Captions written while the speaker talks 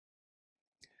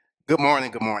Good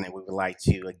morning. Good morning. We would like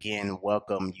to again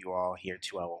welcome you all here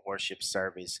to our worship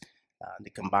service, the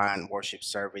combined worship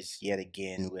service, yet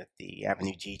again with the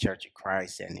Avenue G Church of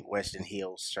Christ and the Western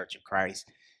Hills Church of Christ.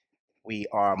 We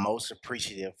are most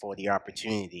appreciative for the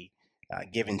opportunity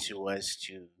given to us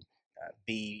to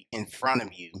be in front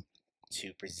of you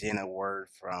to present a word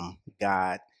from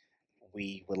God.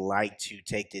 We would like to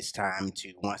take this time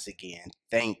to once again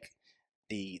thank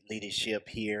the leadership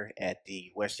here at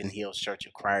the Western Hills Church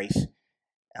of Christ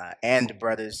and the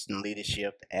brothers in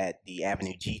leadership at the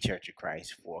Avenue G Church of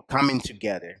Christ for coming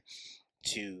together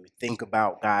to think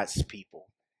about God's people,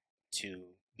 to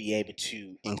be able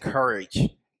to encourage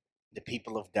the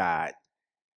people of God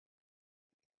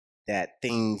that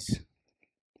things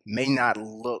may not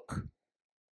look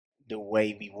the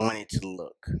way we want it to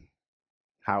look.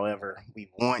 However, we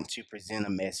want to present a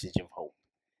message of hope.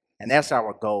 And that's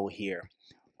our goal here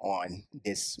on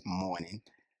this morning.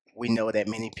 We know that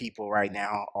many people right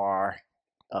now are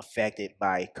affected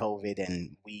by COVID,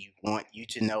 and we want you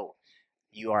to know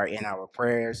you are in our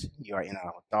prayers, you are in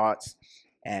our thoughts,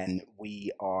 and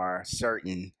we are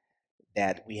certain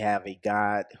that we have a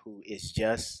God who is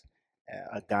just,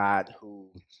 a God who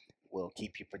will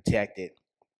keep you protected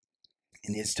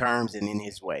in His terms and in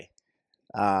His way.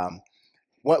 Um,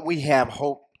 what we have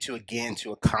hoped to again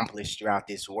to accomplish throughout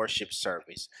this worship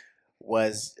service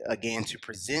was again to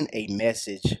present a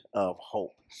message of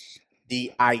hope.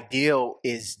 The ideal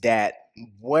is that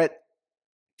what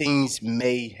things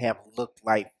may have looked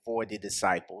like for the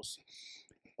disciples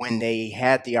when they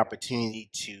had the opportunity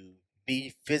to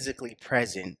be physically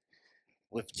present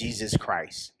with Jesus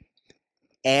Christ.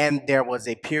 And there was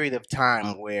a period of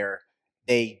time where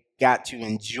they got to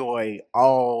enjoy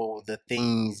all the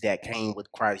things that came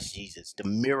with Christ Jesus, the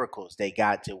miracles they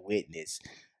got to witness,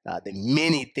 the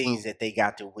many things that they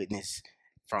got to witness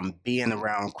from being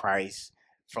around Christ,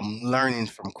 from learning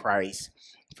from Christ,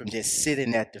 from just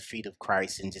sitting at the feet of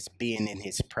Christ and just being in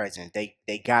his presence.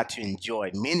 They got to enjoy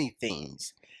many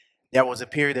things. There was a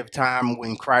period of time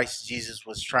when Christ Jesus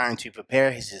was trying to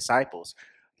prepare his disciples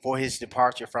for his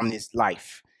departure from this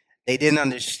life. They didn't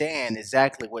understand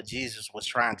exactly what Jesus was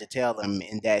trying to tell them,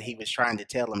 and that he was trying to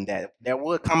tell them that there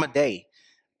would come a day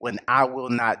when I will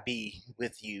not be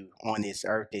with you on this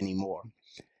earth anymore.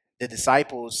 The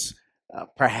disciples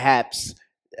perhaps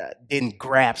didn't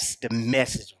grasp the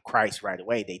message of Christ right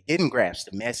away. They didn't grasp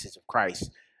the message of Christ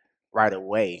right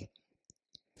away,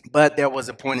 but there was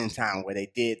a point in time where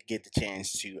they did get the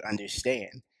chance to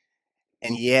understand.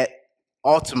 And yet,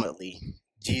 ultimately,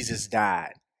 Jesus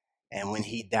died. And when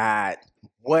he died,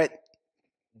 what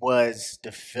was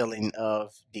the feeling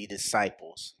of the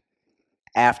disciples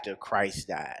after Christ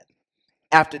died?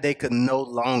 After they could no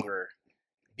longer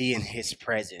be in his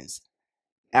presence,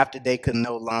 after they could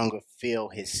no longer feel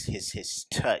his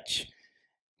touch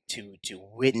to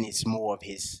witness more of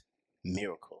his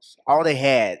miracles. All they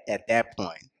had at that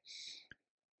point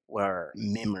were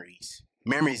memories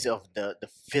of the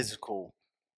physical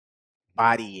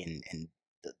body and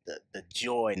the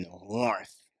joy and the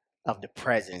warmth of the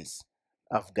presence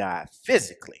of God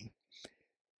physically.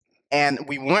 And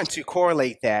we want to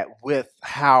correlate that with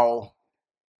how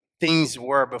things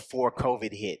were before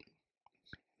COVID hit.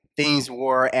 Things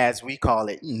were, as we call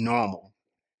it, normal.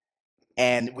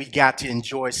 And we got to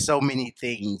enjoy so many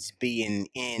things being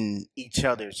in each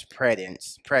other's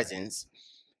presence,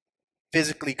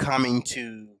 physically coming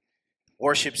to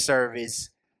worship service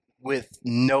with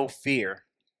no fear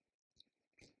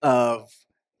of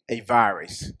a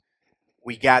virus.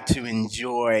 We got to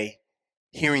enjoy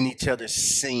hearing each other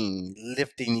sing,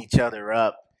 lifting each other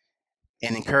up,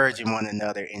 and encouraging one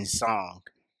another in song.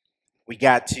 We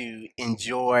got to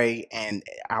enjoy and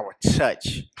our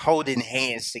touch, holding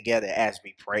hands together as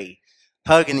we pray,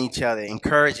 hugging each other,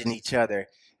 encouraging each other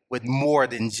with more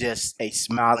than just a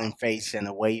smiling face and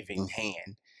a waving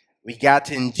hand. We got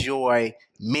to enjoy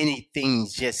many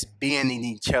things just being in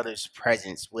each other's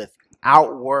presence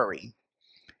without worry.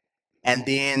 And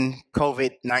then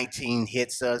COVID-19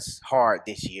 hits us hard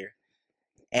this year,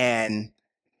 and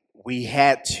we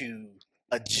had to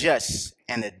adjust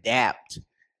and adapt.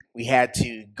 We had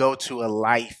to go to a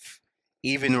life,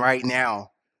 even right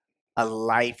now, a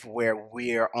life where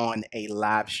we're on a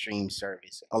live stream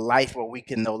service, a life where we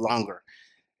can no longer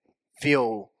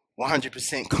feel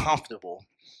 100% comfortable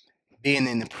being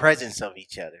in the presence of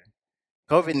each other.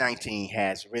 COVID-19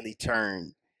 has really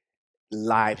turned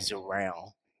lives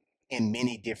around in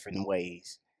many different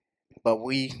ways. But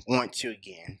we want to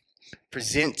again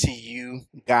present to you,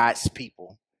 God's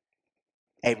people,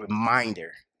 a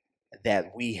reminder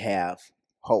that we have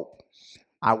hope.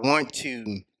 I want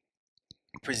to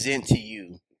present to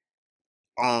you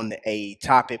on a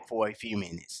topic for a few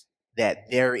minutes, that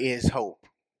there is hope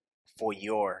for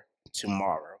your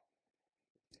tomorrow.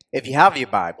 If you have your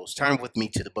Bibles, turn with me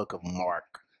to the book of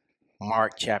Mark,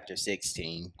 Mark chapter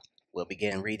 16. We'll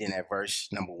begin reading at verse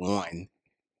number 1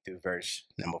 through verse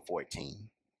number 14.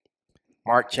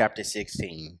 Mark chapter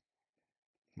 16,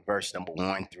 verse number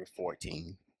 1 through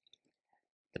 14.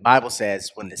 The Bible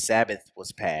says, when the Sabbath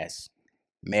was past,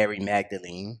 Mary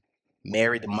Magdalene,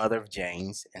 Mary the mother of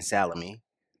James, and Salome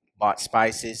bought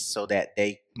spices so that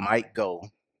they might go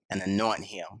and anoint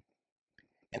him.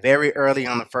 And very early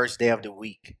on the first day of the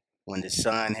week, when the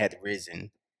sun had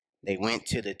risen, they went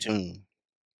to the tomb.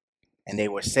 And they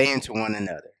were saying to one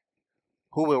another,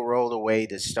 who will roll away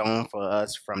the stone for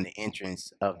us from the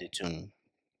entrance of the tomb?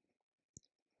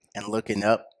 And looking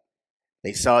up,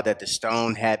 they saw that the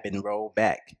stone had been rolled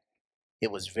back.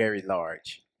 It was very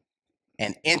large.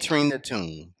 And entering the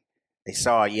tomb, they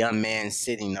saw a young man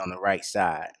sitting on the right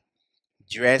side,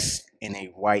 dressed in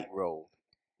a white robe,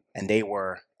 and they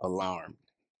were alarmed.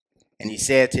 And he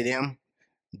said to them,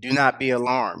 do not be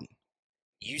alarmed.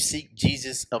 You seek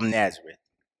Jesus of Nazareth,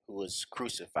 who was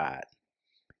crucified.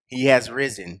 He has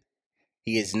risen.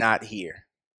 He is not here.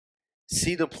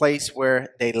 See the place where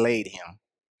they laid him.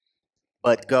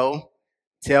 But go,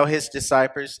 tell his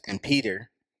disciples and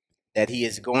Peter that he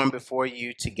is going before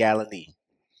you to Galilee.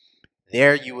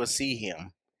 There you will see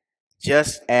him,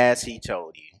 just as he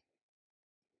told you.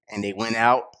 And they went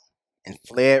out and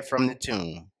fled from the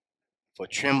tomb, for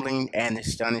trembling and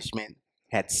astonishment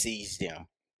had seized them.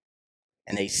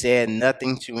 And they said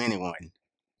nothing to anyone,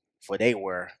 for they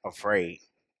were afraid.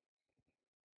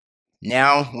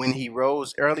 Now, when he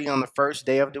rose early on the first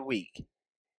day of the week,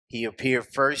 he appeared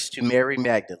first to Mary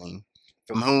Magdalene,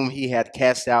 from whom he had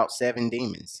cast out 7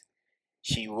 demons.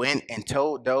 She went and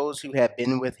told those who had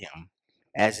been with him,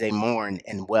 as they mourned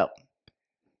and wept.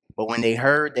 But when they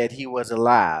heard that he was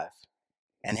alive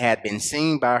and had been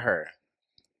seen by her,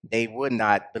 they would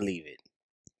not believe it.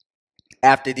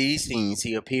 After these things,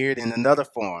 he appeared in another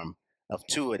form of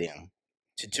two of them,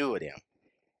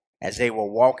 as they were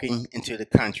walking into the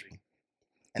country.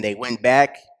 And they went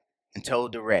back and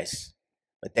told the rest,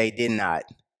 but they did not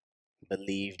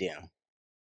believe them.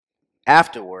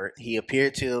 Afterward, he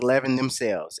appeared to the 11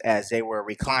 themselves as they were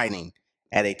reclining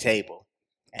at a table,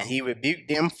 and he rebuked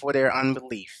them for their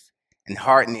unbelief and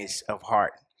hardness of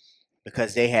heart,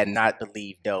 because they had not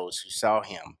believed those who saw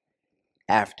him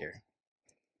after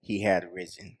he had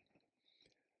risen.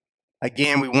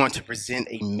 Again, we want to present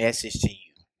a message to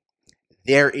you.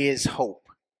 There is hope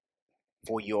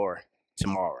for your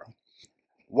tomorrow.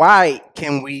 Why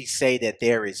can we say that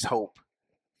there is hope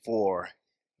for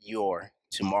your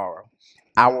tomorrow?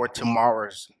 Our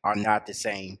tomorrows are not the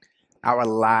same. Our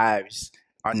lives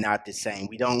are not the same.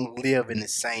 We don't live in the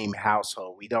same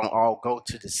household. We don't all go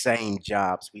to the same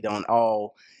jobs. We don't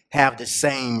all have the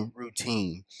same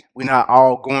routine. We're not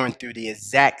all going through the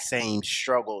exact same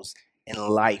struggles in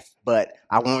life. But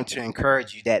I want to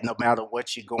encourage you that no matter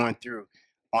what you're going through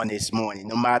on this morning,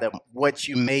 no matter what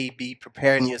you may be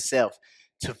preparing yourself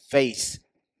to face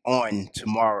on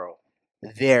tomorrow,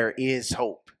 there is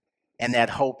hope. And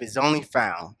that hope is only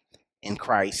found in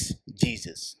Christ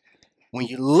Jesus. When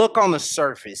you look on the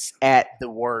surface at the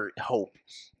word hope,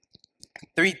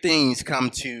 3 things come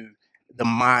to the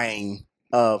mind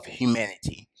of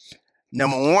humanity.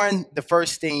 Number 1, the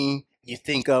first thing you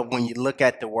think of when you look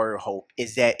at the word hope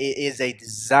is that it is a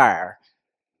desire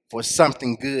for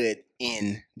something good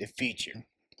in the future.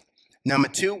 Number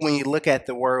 2, when you look at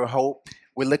the word hope,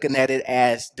 we're looking at it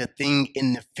as the thing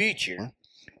in the future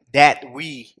that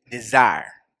we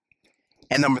desire.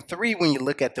 And number 3, when you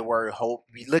look at the word hope,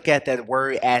 we look at that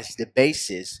word as the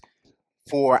basis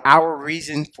for our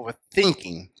reason for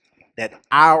thinking that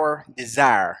our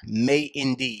desire may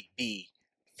indeed be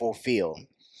fulfilled.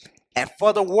 And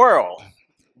for the world,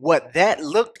 what that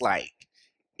looked like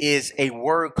is a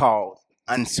word called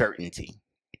uncertainty,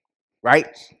 right?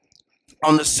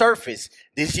 On the surface,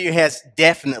 this year has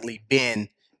definitely been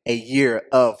a year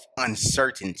of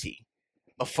uncertainty.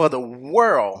 But for the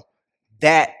world,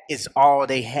 that is all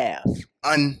they have,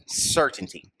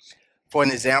 uncertainty. For an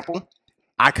example,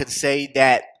 I could say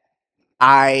that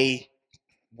I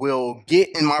will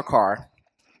get in my car,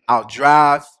 I'll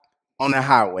drive on the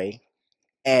highway,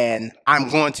 and I'm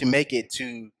going to make it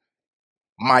to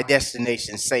my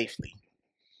destination safely.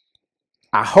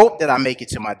 I hope that I make it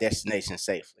to my destination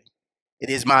safely. It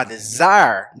is my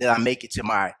desire that I make it to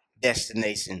my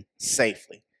destination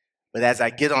safely. But as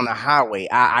I get on the highway,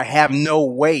 I have no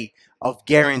way of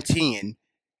guaranteeing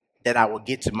that I will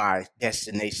get to my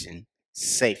destination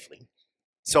safely.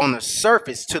 So on the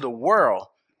surface, to the world,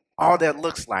 all that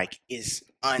looks like is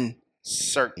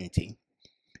uncertainty.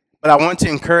 But I want to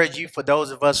encourage you, for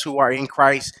those of us who are in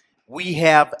Christ, we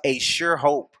have a sure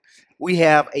hope. We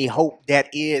have a hope that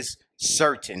is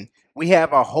certain. We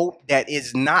have a hope that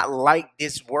is not like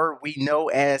this word we know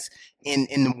as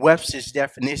in Webster's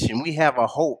definition. We have a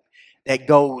hope that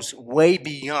goes way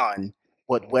beyond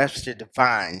what Webster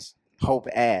defines hope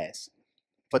as.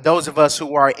 For those of us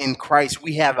who are in Christ,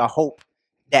 we have a hope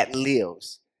that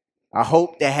lives, a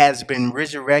hope that has been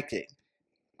resurrected,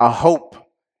 a hope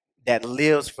that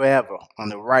lives forever on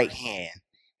the right hand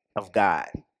of God.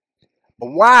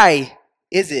 But why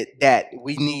is it that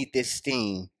we need this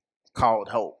thing called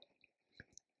hope?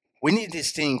 We need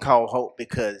this thing called hope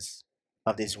because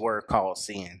of this word called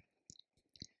sin.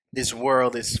 This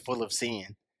world is full of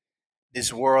sin.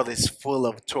 This world is full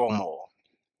of turmoil.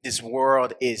 This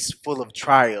world is full of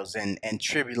trials and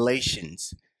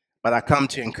tribulations. But I come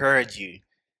to encourage you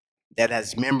that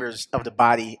as members of the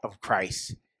body of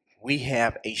Christ, we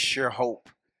have a sure hope,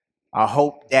 a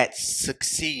hope that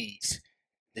succeeds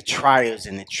the trials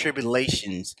and the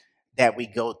tribulations that we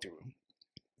go through.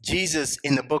 Jesus,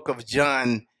 in the book of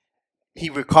John, he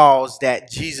recalls that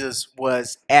Jesus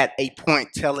was at a point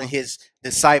telling his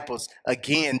disciples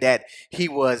again that he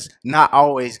was not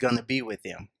always going to be with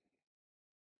them.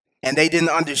 And they didn't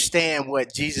understand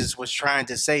what Jesus was trying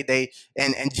to say.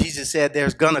 And Jesus said,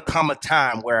 there's going to come a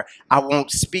time where I won't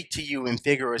speak to you in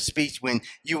figure of speech, when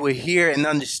you will hear and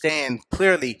understand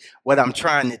clearly what I'm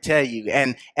trying to tell you.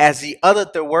 And as he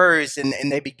uttered the words and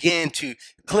they began to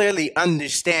clearly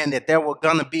understand that there was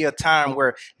going to be a time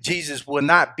where Jesus will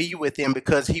not be with him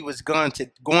because he was going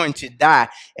to die.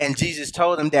 And Jesus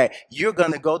told him that you're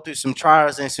going to go through some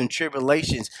trials and some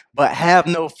tribulations, but have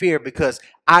no fear because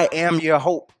I am your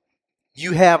hope.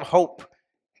 You have hope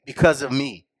because of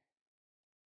me.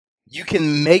 You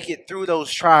can make it through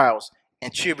those trials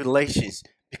and tribulations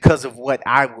because of what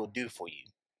I will do for you.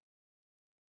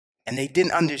 And they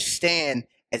didn't understand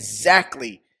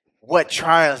exactly what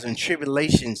trials and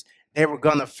tribulations they were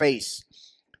going to face.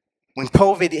 When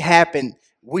COVID happened,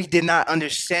 we did not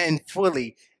understand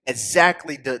fully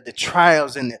exactly the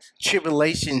trials and the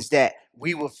tribulations that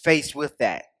we would face with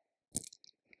that.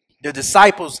 The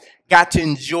disciples got to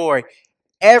enjoy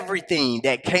everything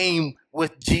that came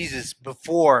with Jesus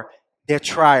before their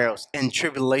trials and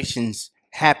tribulations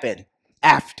happened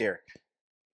after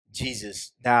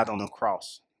Jesus died on the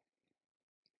cross.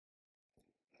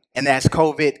 And as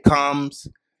COVID comes,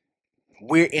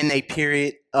 we're in a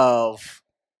period of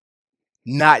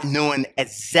not knowing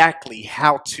exactly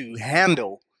how to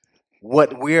handle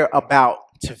what we're about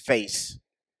to face.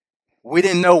 We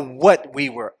didn't know what we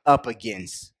were up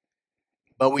against,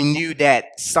 but we knew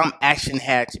that some action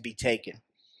had to be taken.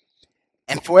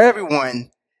 And for everyone,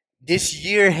 this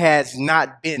year has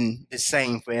not been the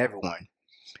same for everyone.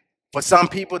 For some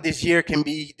people, this year can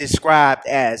be described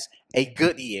as a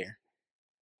good year.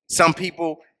 Some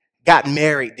people got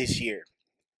married this year.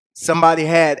 Somebody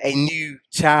had a new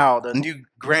child, a new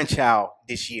grandchild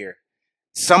this year.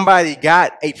 Somebody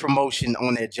got a promotion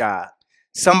on their job.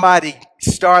 Somebody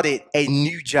started a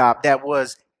new job that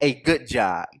was a good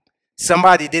job.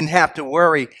 Somebody didn't have to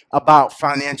worry about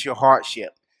financial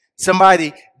hardship.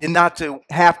 Somebody did not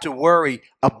have to worry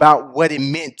about what it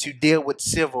meant to deal with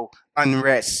civil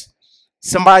unrest.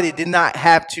 Somebody did not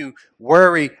have to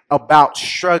worry about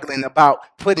struggling, about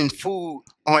putting food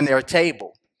on their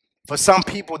table. For some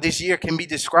people, this year can be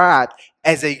described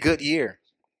as a good year.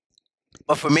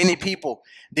 But for many people,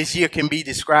 this year can be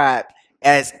described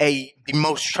as the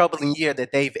most troubling year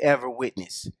that they've ever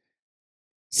witnessed.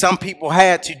 Some people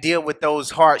had to deal with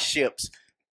those hardships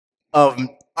of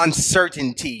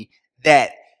uncertainty,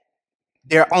 that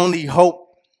their only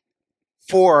hope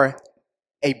for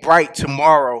a bright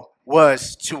tomorrow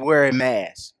was to wear a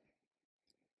mask.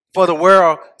 For the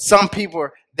world, some people,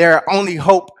 their only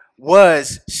hope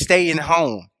was staying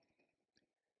home.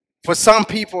 For some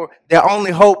people, their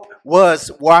only hope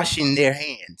was washing their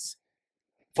hands.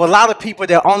 For a lot of people,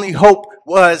 their only hope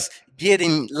was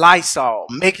getting Lysol,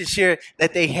 making sure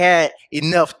that they had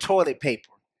enough toilet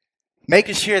paper,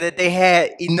 making sure that they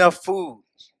had enough food.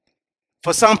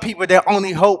 For some people, their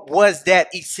only hope was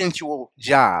that essential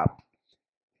job,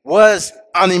 was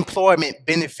unemployment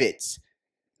benefits,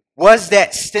 was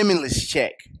that stimulus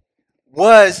check,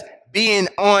 was being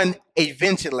on a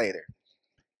ventilator.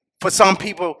 For some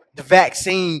people, the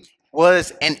vaccine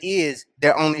was and is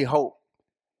their only hope.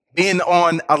 Being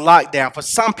on a lockdown. For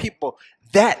some people,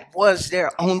 that was their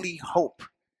only hope.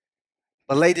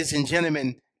 But ladies and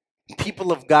gentlemen,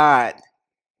 people of God,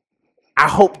 our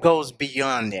hope goes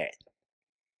beyond that.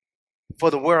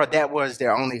 For the world, that was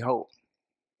their only hope.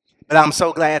 But I'm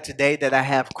so glad today that I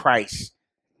have Christ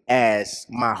as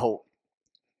my hope.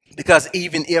 Because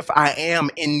even if I am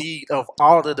in need of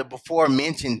all of the before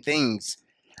mentioned things,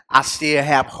 I still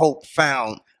have hope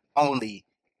found only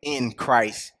in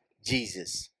Christ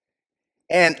Jesus.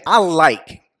 And I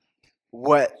like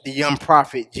what the young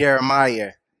prophet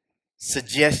Jeremiah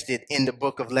suggested in the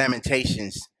book of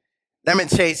Lamentations.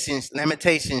 Lamentations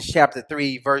chapter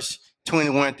 3, verse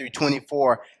 21 through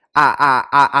 24.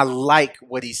 I like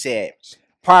what he said.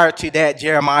 Prior to that,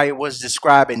 Jeremiah was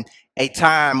describing a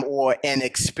time or an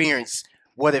experience,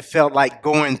 what it felt like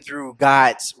going through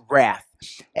God's wrath.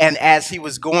 And as he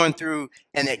was going through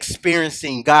and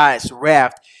experiencing God's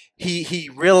wrath, he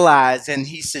realized and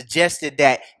he suggested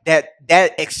that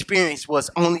experience was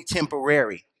only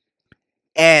temporary.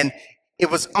 And it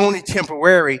was only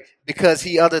temporary because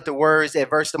he uttered the words at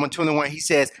verse number 21. He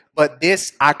says, "But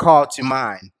this I call to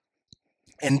mind,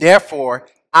 and therefore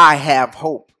I have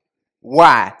hope."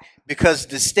 Why? Because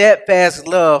the steadfast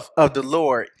love of the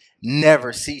Lord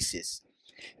never ceases.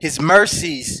 His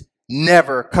mercies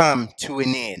never come to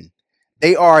an end.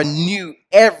 They are new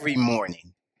every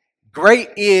morning. Great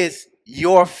is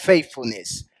your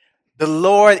faithfulness. The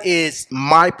Lord is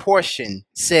my portion,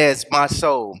 says my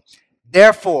soul.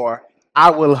 Therefore, I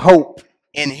will hope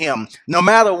in him. No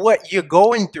matter what you're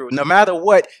going through, no matter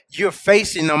what you're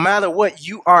facing, no matter what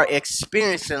you are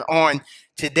experiencing on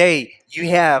today, you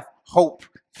have hope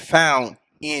found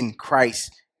in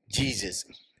Christ Jesus.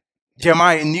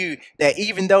 Jeremiah knew that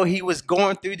even though he was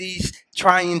going through these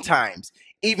trying times,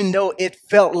 even though it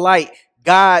felt like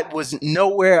God was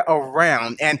nowhere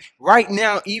around, and right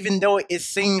now, even though it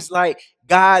seems like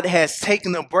God has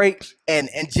taken a break and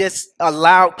just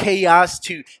allowed chaos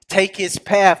to take his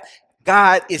path,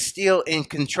 God is still in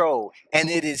control. And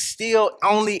it is still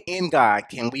only in God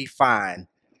can we find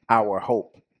our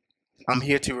hope. I'm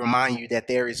here to remind you that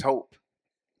there is hope.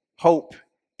 Hope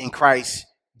in Christ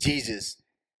Jesus.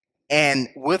 And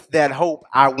with that hope,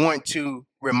 I want to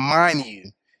remind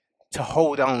you to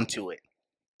hold on to it.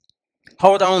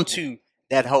 Hold on to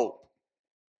that hope.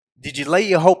 Did you lay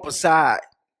your hope aside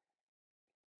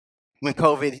when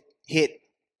COVID hit?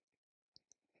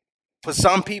 For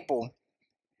some people,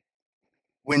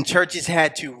 when churches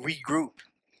had to regroup,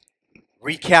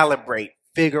 recalibrate,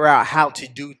 figure out how to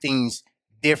do things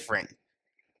different,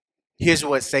 here's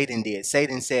what Satan did.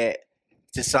 Satan said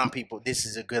to some people, this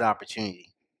is a good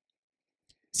opportunity.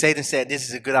 Satan said, this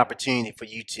is a good opportunity for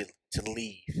you to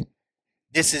leave.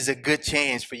 This is a good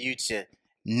chance for you to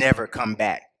never come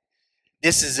back.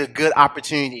 This is a good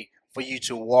opportunity for you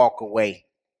to walk away.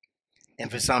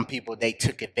 And for some people, they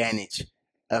took advantage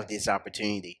of this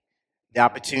opportunity. The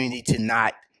opportunity to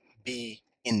not be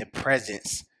in the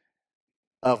presence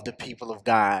of the people of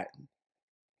God.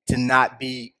 To not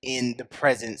be in the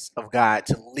presence of God.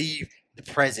 To leave the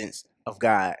presence of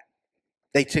God.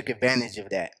 They took advantage of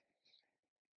that.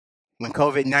 When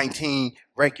COVID-19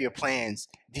 wrecked your plans,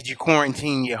 did you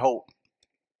quarantine your hope?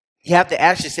 You have to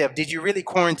ask yourself, did you really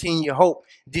quarantine your hope?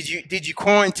 Did you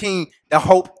quarantine the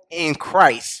hope in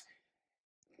Christ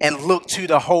and look to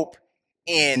the hope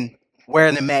in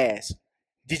wearing the mask?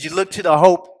 Did you look to the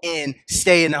hope in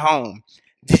staying at home?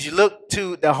 Did you look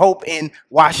to the hope in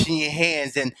washing your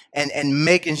hands and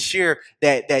making sure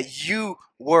that you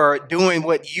were doing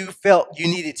what you felt you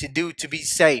needed to do to be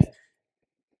safe?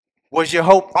 Was your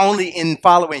hope only in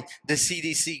following the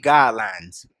CDC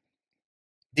guidelines?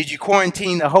 Did you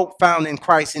quarantine the hope found in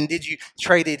Christ, and did you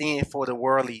trade it in for the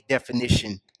worldly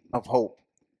definition of hope?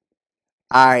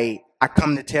 I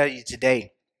come to tell you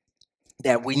today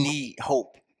that we need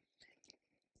hope.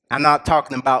 I'm not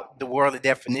talking about the worldly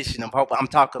definition of hope. I'm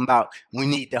talking about we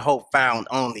need the hope found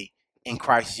only in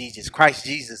Christ Jesus. Christ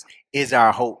Jesus is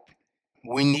our hope.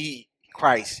 We need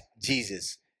Christ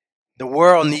Jesus. The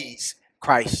world needs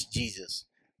Christ Jesus.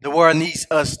 The world needs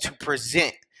us to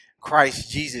present Christ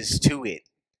Jesus to it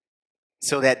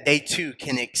so that they too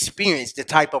can experience the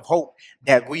type of hope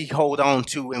that we hold on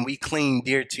to and we cling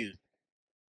dear to.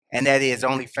 And that is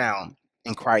only found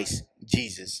in Christ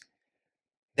Jesus.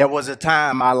 There was a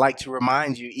time, I like to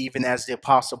remind you, even as the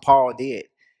Apostle Paul did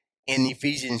in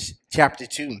Ephesians chapter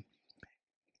 2.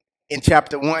 In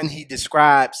chapter 1, he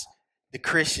describes the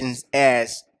Christians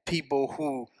as people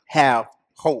who have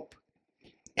hope.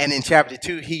 And in chapter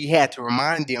 2, he had to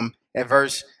remind them at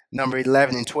verse number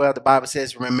 11 and 12, the Bible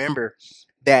says, remember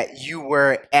that you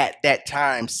were at that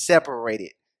time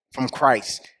separated from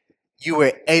Christ. You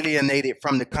were alienated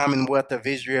from the commonwealth of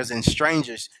Israel and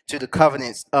strangers to the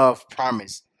covenants of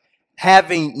promise,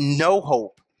 having no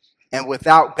hope and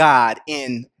without God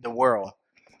in the world.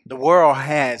 The world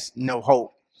has no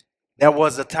hope. There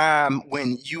was a time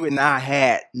when you and I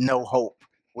had no hope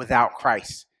without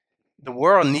Christ. The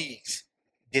world needs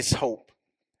this hope.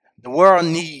 The world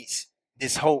needs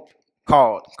this hope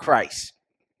called Christ.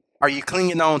 Are you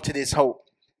clinging on to this hope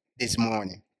this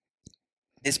morning?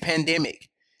 This pandemic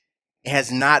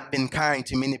has not been kind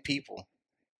to many people.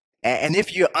 And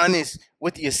if you're honest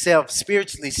with yourself,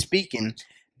 spiritually speaking,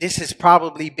 this has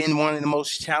probably been one of the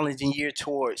most challenging years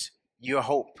towards your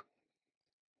hope.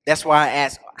 That's why I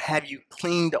ask, have you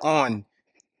clinged on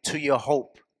to your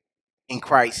hope in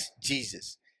Christ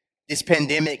Jesus? This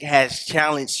pandemic has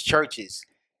challenged churches,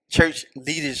 church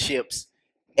leaderships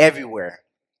everywhere,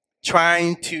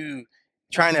 trying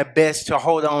their best to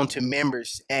hold on to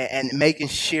members and making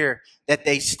sure that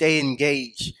they stay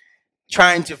engaged,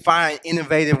 trying to find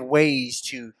innovative ways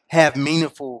to have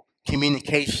meaningful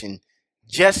communication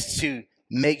just to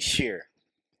make sure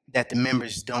that the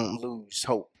members don't lose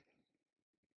hope.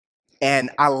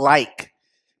 And I like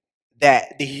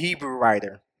that the Hebrew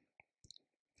writer,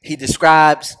 he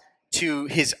describes to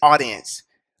his audience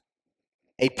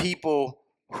a people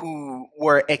who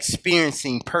were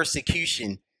experiencing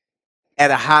persecution at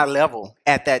a high level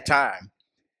at that time.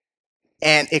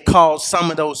 And it caused some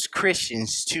of those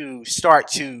Christians to start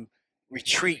to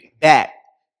retreat back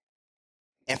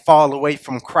and fall away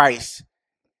from Christ,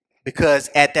 because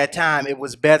at that time it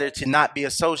was better to not be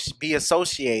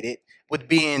associated with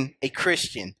being a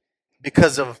Christian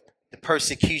because of the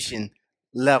persecution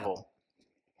level.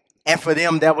 And for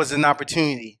them, that was an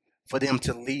opportunity for them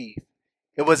to leave.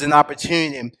 It was an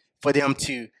opportunity for them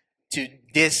to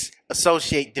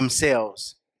disassociate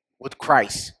themselves with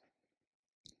Christ.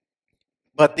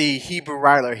 But the Hebrew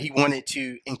writer, he wanted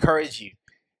to encourage you.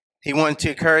 He wanted to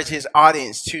encourage his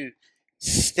audience to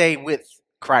stay with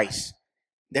Christ.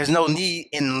 There's no need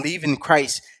in leaving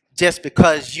Christ just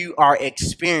because you are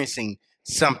experiencing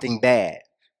something bad.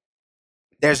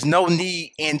 There's no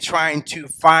need in trying to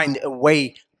find a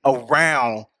way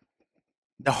around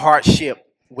the hardship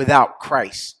without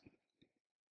Christ.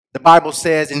 The Bible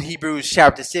says in Hebrews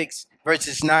chapter 6,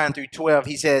 verses 9 through 12,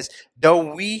 he says,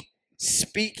 though we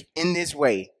speak in this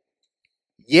way,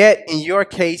 yet in your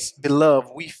case, beloved,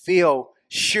 we feel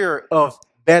sure of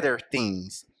better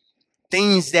things,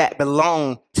 things that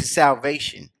belong to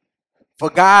salvation. For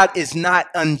God is not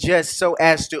unjust so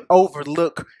as to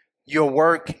overlook your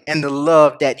work and the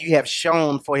love that you have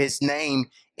shown for his name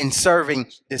in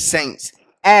serving the saints,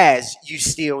 as you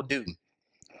still do.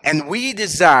 And we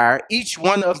desire each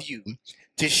one of you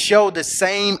to show the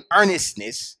same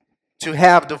earnestness, to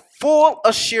have the full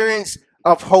assurance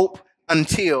of hope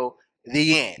until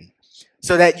the end,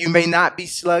 so that you may not be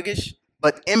sluggish,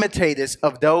 but imitators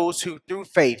of those who through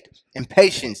faith and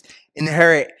patience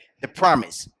inherit the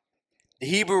promise. The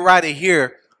Hebrew writer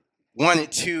here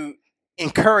wanted to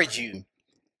encourage you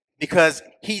because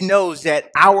he knows that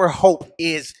our hope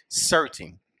is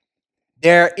certain.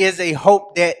 There is a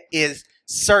hope that is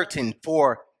certain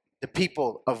for the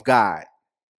people of God.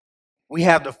 We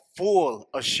have the full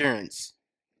assurance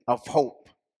of hope,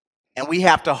 and we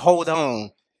have to hold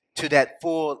on to that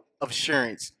full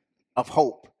assurance of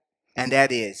hope, and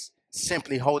that is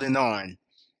simply holding on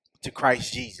to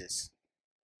Christ Jesus.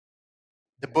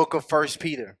 The book of 1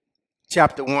 Peter,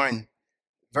 chapter 1,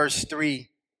 verse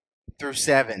 3 through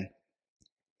 7.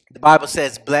 The Bible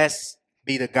says, blessed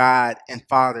be the God and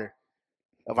Father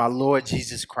of our Lord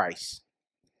Jesus Christ.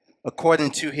 According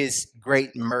to his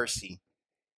great mercy,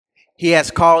 he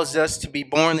has caused us to be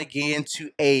born again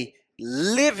to a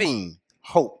living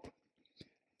hope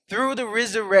through the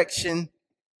resurrection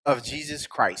of Jesus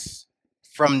Christ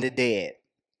from the dead,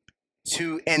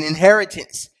 to an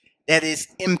inheritance that is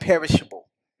imperishable,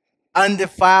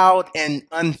 undefiled, and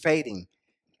unfading,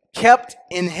 kept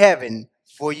in heaven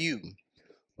for you,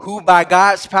 who by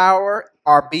God's power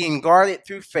are being guarded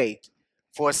through faith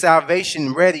for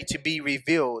salvation ready to be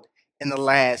revealed in the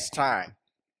last time.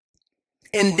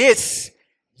 In this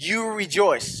you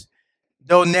rejoice,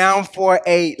 though now for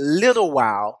a little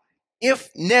while, if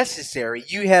necessary,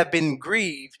 you have been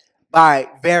grieved by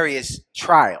various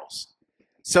trials,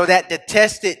 so that the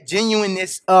tested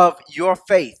genuineness of your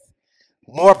faith,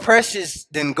 more precious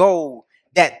than gold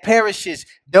that perishes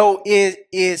though it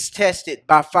is tested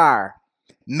by fire,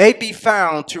 may be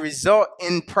found to result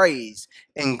in praise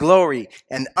and glory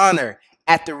and honor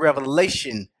at the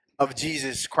revelation of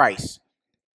Jesus Christ.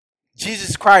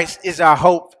 Jesus Christ is our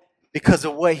hope because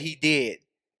of what he did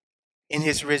in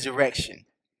his resurrection.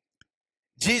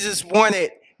 Jesus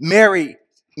wanted Mary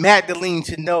Magdalene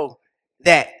to know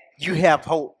that you have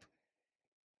hope.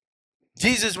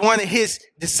 Jesus wanted his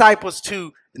disciples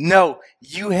to know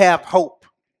you have hope.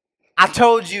 I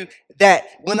told you that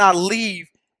when I leave,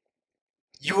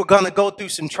 You were going to go through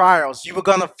some trials. You were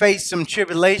going to face some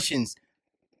tribulations.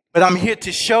 But I'm here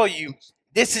to show you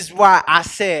this is why I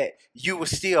said you will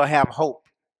still have hope,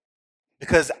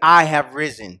 because I have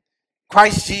risen.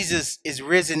 Christ Jesus is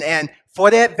risen. And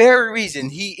for that very reason,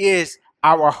 he is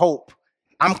our hope.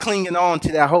 I'm clinging on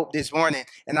to that hope this morning.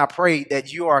 And I pray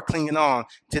that you are clinging on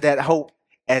to that hope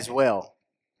as well.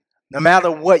 No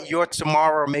matter what your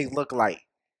tomorrow may look like,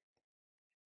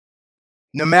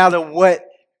 no matter what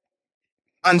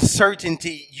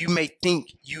uncertainty you may think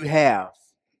you have,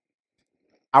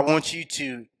 I want you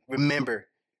to remember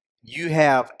you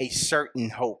have a certain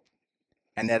hope,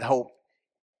 and that hope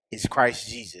is Christ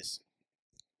Jesus.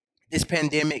 This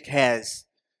pandemic has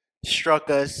struck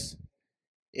us,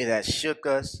 it has shook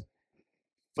us.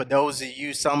 For those of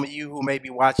you, some of you who may be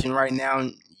watching right now,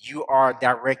 you are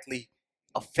directly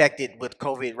affected with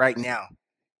COVID right now.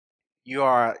 You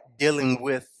are dealing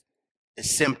with the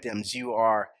symptoms. You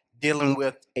are dealing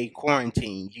with a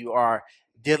quarantine. You are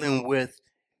dealing with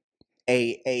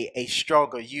a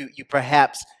struggle. You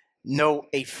perhaps know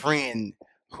a friend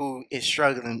who is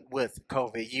struggling with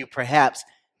COVID. You perhaps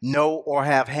know or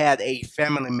have had a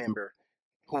family member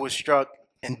who was struck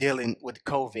and dealing with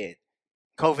COVID.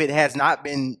 COVID has not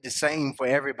been the same for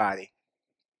everybody.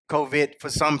 COVID for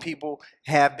some people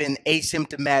have been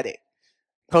asymptomatic.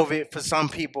 COVID for some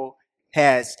people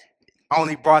has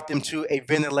only brought them to a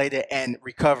ventilator and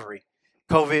recovery.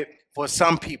 COVID for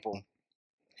some people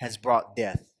has brought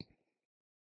death.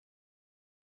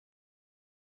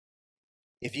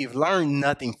 If you've learned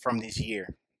nothing from this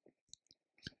year,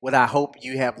 what I hope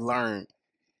you have learned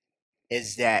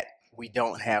is that we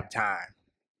don't have time.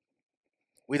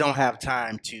 We don't have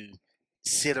time to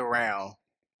sit around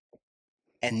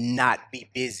and not be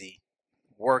busy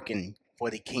working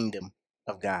for the kingdom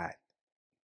of God.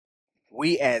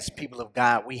 We as people of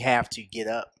God, we have to get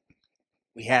up.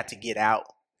 We have to get out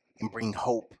and bring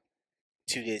hope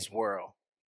to this world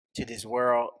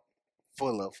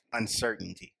full of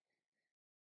uncertainty.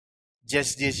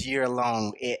 Just this year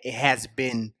alone, it has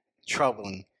been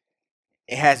troubling.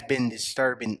 It has been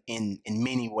disturbing in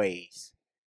many ways.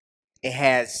 It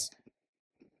has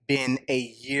been a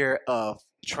year of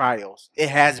trials. It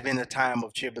has been a time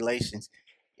of tribulations.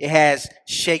 It has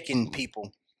shaken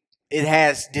people. It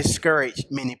has discouraged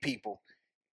many people.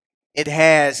 It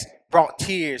has brought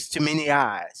tears to many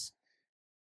eyes.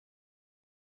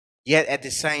 Yet at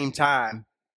the same time,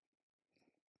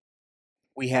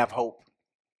 we have hope.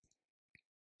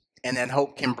 And that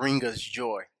hope can bring us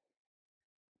joy.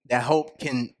 That hope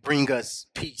can bring us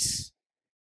peace.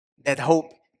 That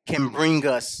hope can bring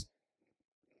us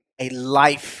a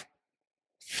life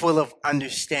full of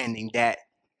understanding that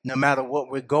no matter what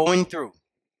we're going through,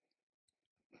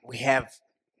 we have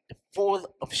the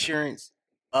full assurance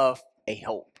of a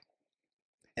hope.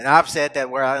 And I've said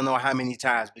that word I don't know how many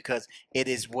times because it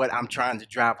is what I'm trying to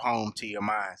drive home to your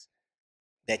minds,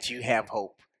 that you have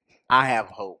hope. I have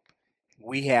hope.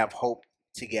 We have hope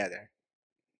together.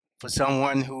 For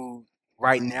someone who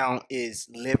right now is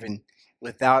living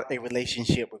without a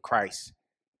relationship with Christ,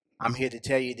 I'm here to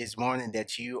tell you this morning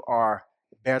that you are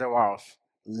better off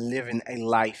living a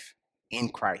life in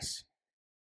Christ.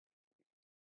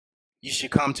 You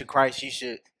should come to Christ. You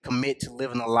should commit to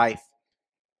living a life,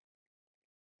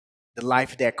 the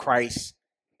life that Christ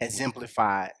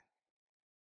exemplified,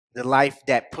 the life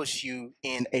that puts you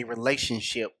in a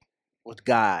relationship with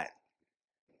God,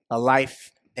 a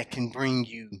life that can bring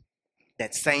you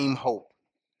that same hope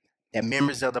that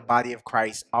members of the body of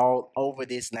Christ all over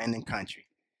this land and country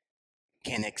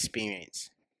can experience.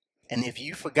 And if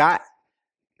you forgot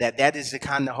that that is the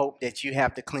kind of hope that you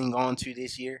have to cling on to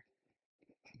this year,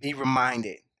 be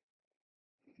reminded.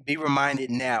 Be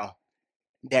reminded now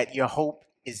that your hope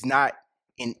is not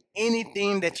in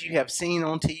anything that you have seen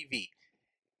on TV,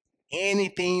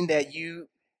 anything that you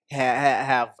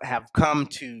have come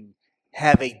to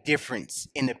have a difference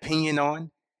in opinion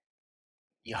on.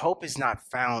 Your hope is not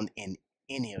found in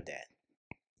any of that.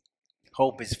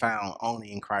 Hope is found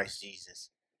only in Christ Jesus.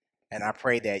 And I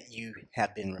pray that you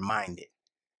have been reminded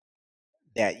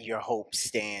that your hope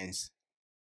stands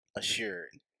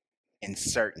assured and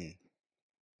certain.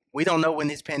 We don't know when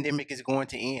this pandemic is going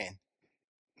to end.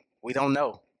 We don't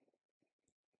know.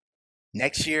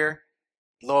 Next year,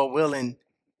 Lord willing,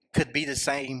 could be the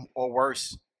same or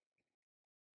worse.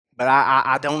 But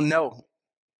I don't know.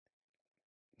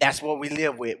 That's what we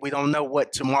live with. We don't know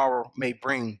what tomorrow may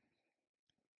bring.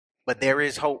 But there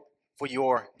is hope for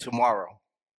your tomorrow.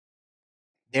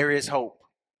 There is hope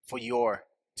for your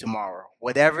tomorrow.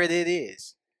 Whatever it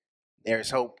is,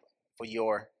 there's hope for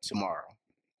your tomorrow.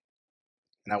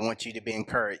 And I want you to be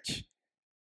encouraged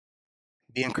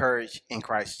Be encouraged in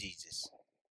Christ Jesus.